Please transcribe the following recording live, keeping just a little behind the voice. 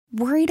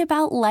Worried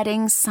about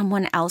letting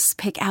someone else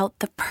pick out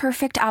the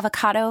perfect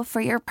avocado for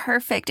your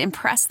perfect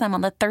impress them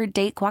on the third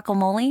date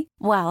guacamole?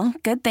 Well,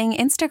 good thing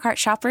Instacart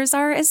shoppers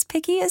are as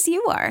picky as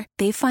you are.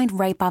 They find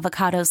ripe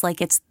avocados like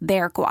it's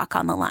their guac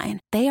on the line.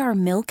 They are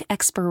milk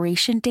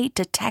expiration date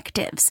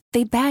detectives.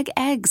 They bag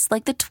eggs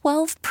like the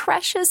 12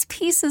 precious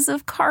pieces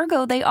of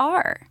cargo they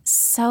are.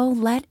 So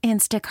let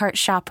Instacart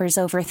shoppers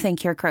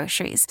overthink your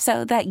groceries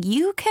so that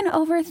you can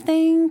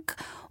overthink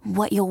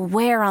what you'll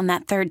wear on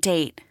that third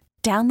date.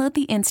 Download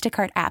the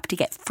Instacart app to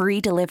get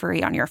free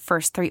delivery on your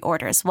first 3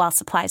 orders while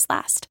supplies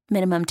last.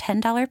 Minimum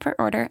 $10 per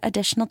order.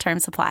 Additional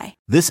terms apply.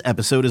 This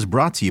episode is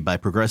brought to you by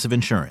Progressive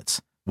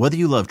Insurance. Whether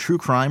you love true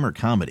crime or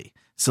comedy,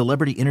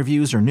 celebrity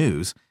interviews or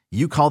news,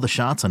 you call the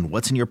shots on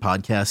what's in your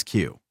podcast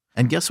queue.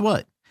 And guess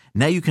what?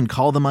 Now you can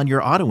call them on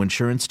your auto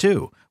insurance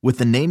too with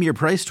the Name Your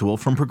Price tool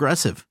from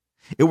Progressive.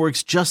 It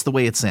works just the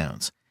way it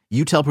sounds.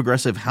 You tell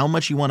Progressive how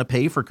much you want to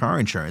pay for car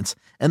insurance,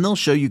 and they'll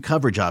show you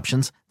coverage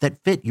options that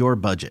fit your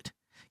budget.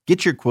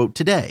 Get your quote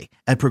today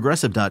at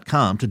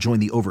Progressive.com to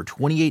join the over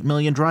 28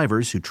 million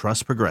drivers who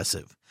trust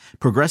Progressive.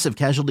 Progressive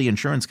Casualty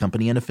Insurance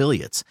Company and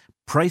Affiliates.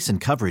 Price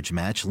and coverage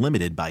match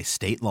limited by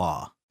state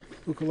law.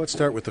 Ukko, let's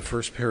start with the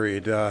first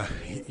period.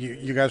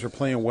 You guys were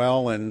playing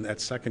well, and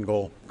that second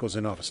goal goes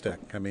in off a stick.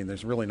 I mean,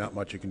 there's really not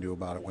much you can do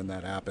about it when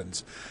that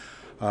happens.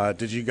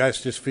 Did you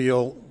guys just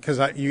feel, because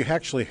you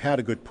actually had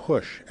a good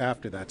push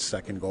after that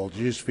second goal, did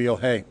you just feel,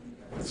 hey,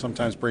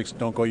 sometimes breaks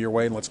don't go your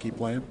way and let's keep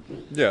playing?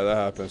 Yeah, that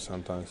happens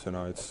sometimes.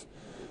 It's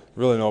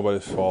really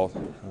nobody's fault.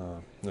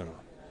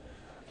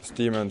 It's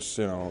Steeman's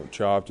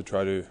job to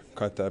try to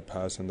cut that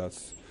pass, and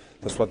that's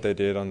what they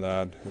did on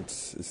that.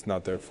 It's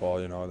not their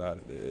fault. That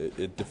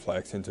it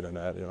deflects into the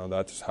net.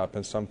 That just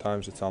happens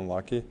sometimes. It's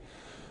unlucky,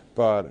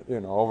 but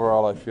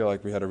overall I feel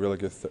like we had a really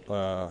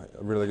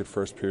good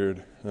first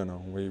period.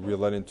 We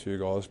let in 2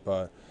 goals,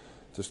 but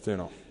just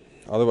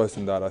otherwise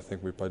than that, I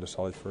think we played a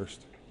solid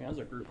first. As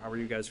a group, how are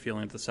you guys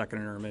feeling at the second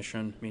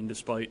intermission? I mean,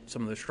 despite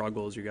some of the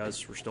struggles, you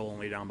guys were still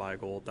only down by a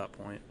goal at that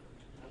point.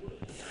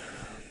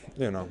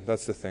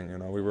 That's the thing.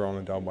 We were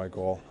only down by a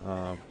goal.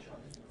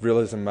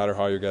 Really doesn't matter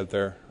how you get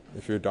there.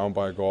 If you're down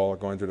by a goal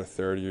going to the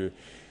third, it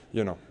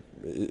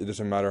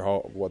doesn't matter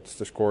what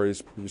the score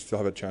is. You still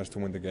have a chance to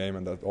win the game,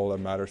 and that's all that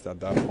matters at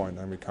that point.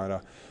 And we kind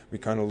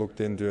of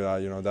looked into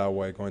that, that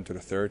way going to the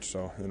third.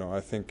 So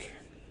I think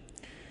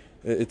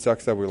it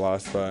sucks that we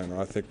lost, but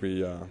I think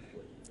we.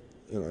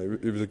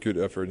 It was a good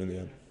effort in the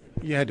end.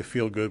 You had to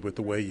feel good with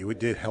the way you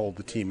did hold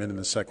the team in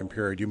the second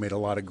period. You made a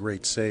lot of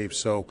great saves.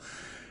 So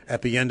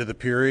at the end of the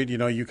period,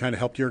 you kind of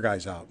helped your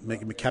guys out.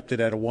 Kept it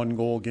at a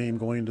 1-goal game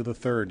going into the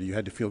third. You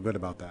had to feel good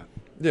about that.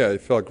 Yeah,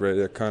 it felt great.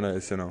 It kind of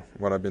is,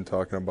 what I've been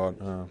talking about.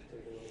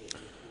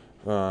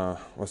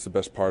 What's the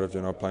best part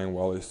of, playing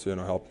well is to,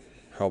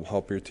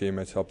 help your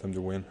teammates, help them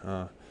to win,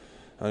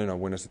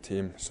 and, win as a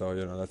team. So,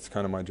 that's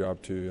kind of my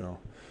job to,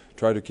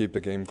 try to keep the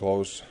game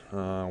close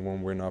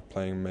when we're not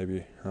playing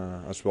maybe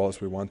as well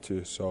as we want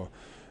to. So,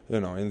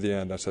 in the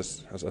end, as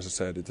I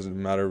said, it doesn't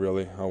matter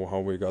really how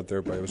we got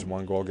there, but it was a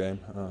 1-goal game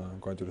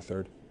going to the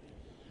third.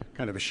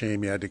 Kind of a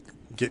shame you had to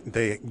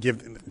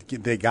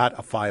they got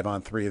a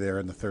 5-on-3 there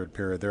in the third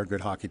period. They're a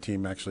good hockey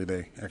team. Actually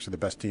the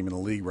best team in the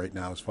league right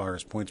now as far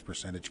as points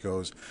percentage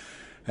goes.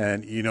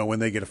 And when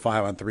they get a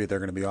 5-on-3, they're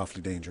going to be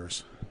awfully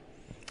dangerous.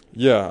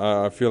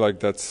 Yeah, I feel like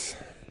that's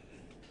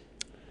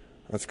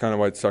kind of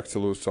why it sucks to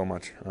lose so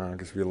much,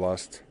 because we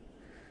lost.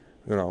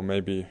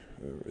 Maybe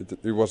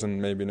it wasn't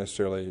maybe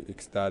necessarily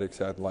that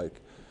exact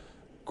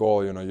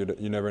goal.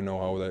 You never know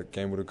how that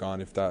game would have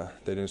gone if they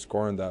didn't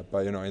score on that.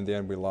 But in the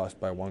end we lost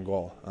by 1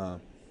 goal,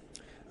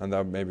 and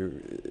that maybe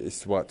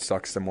is what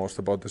sucks the most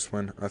about this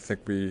win. I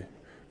think we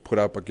put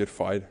up a good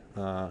fight.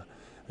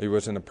 It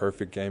wasn't a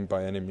perfect game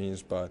by any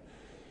means, but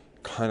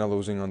kind of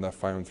losing on that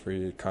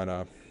 5-on-3, it kind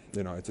of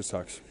it just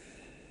sucks.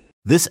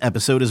 This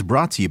episode is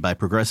brought to you by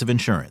Progressive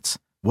Insurance.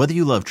 Whether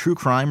you love true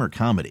crime or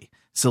comedy,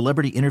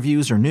 celebrity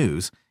interviews or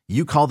news,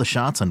 you call the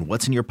shots on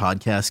what's in your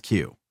podcast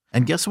queue.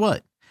 And guess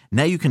what?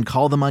 Now you can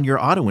call them on your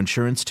auto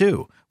insurance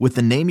too with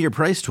the Name Your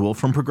Price tool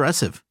from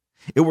Progressive.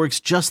 It works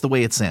just the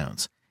way it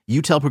sounds.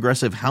 You tell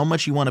Progressive how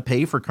much you want to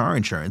pay for car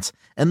insurance,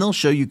 and they'll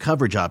show you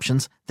coverage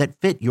options that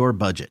fit your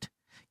budget.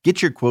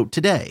 Get your quote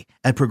today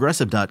at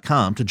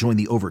Progressive.com to join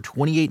the over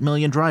 28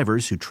 million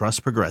drivers who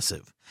trust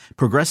Progressive.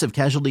 Progressive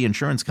Casualty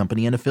Insurance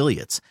Company and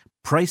Affiliates.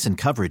 Price and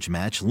coverage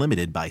match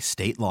limited by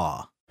state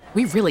law.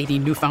 We really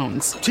need new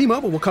phones.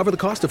 T-Mobile will cover the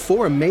cost of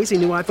 4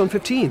 amazing new iPhone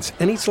 15s,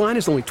 and each line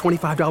is only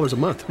 $25 a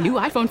month. New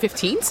iPhone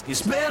 15s?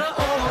 It's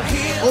better over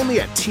here.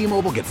 Only at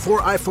T-Mobile, get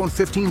 4 iPhone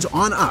 15s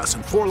on us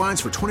and 4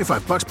 lines for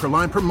 $25 per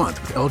line per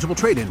month with eligible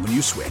trade-in when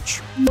you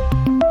switch.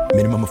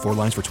 Minimum of 4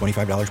 lines for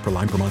 $25 per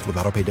line per month with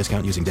autopay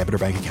discount using debit or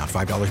bank account.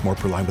 $5 more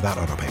per line without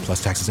autopay,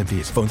 plus taxes and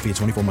fees. Phone fee at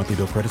 24 monthly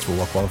bill credits for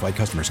well-qualified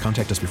customers.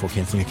 Contact us before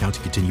canceling account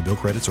to continue bill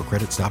credits or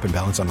credit stop and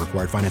balance on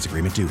required finance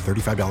agreement due.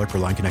 $35 per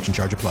line connection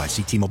charge applies.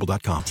 See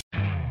T-Mobile.com.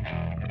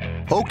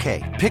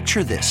 Okay,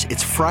 picture this.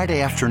 It's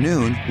Friday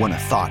afternoon when a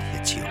thought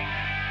hits you.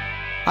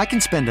 I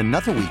can spend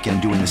another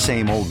weekend doing the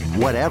same old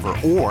whatever,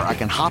 or I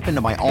can hop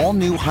into my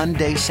all-new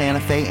Hyundai Santa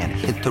Fe and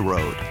hit the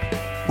road.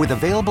 With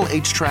available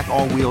H-Track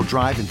all-wheel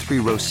drive and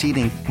 3-row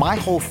seating, my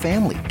whole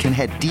family can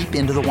head deep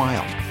into the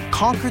wild.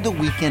 Conquer the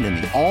weekend in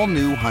the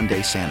all-new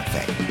Hyundai Santa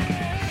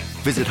Fe.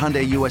 Visit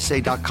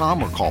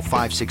HyundaiUSA.com or call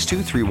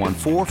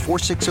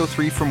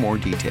 562-314-4603 for more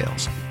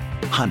details.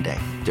 Hyundai,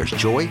 there's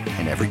joy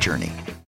in every journey.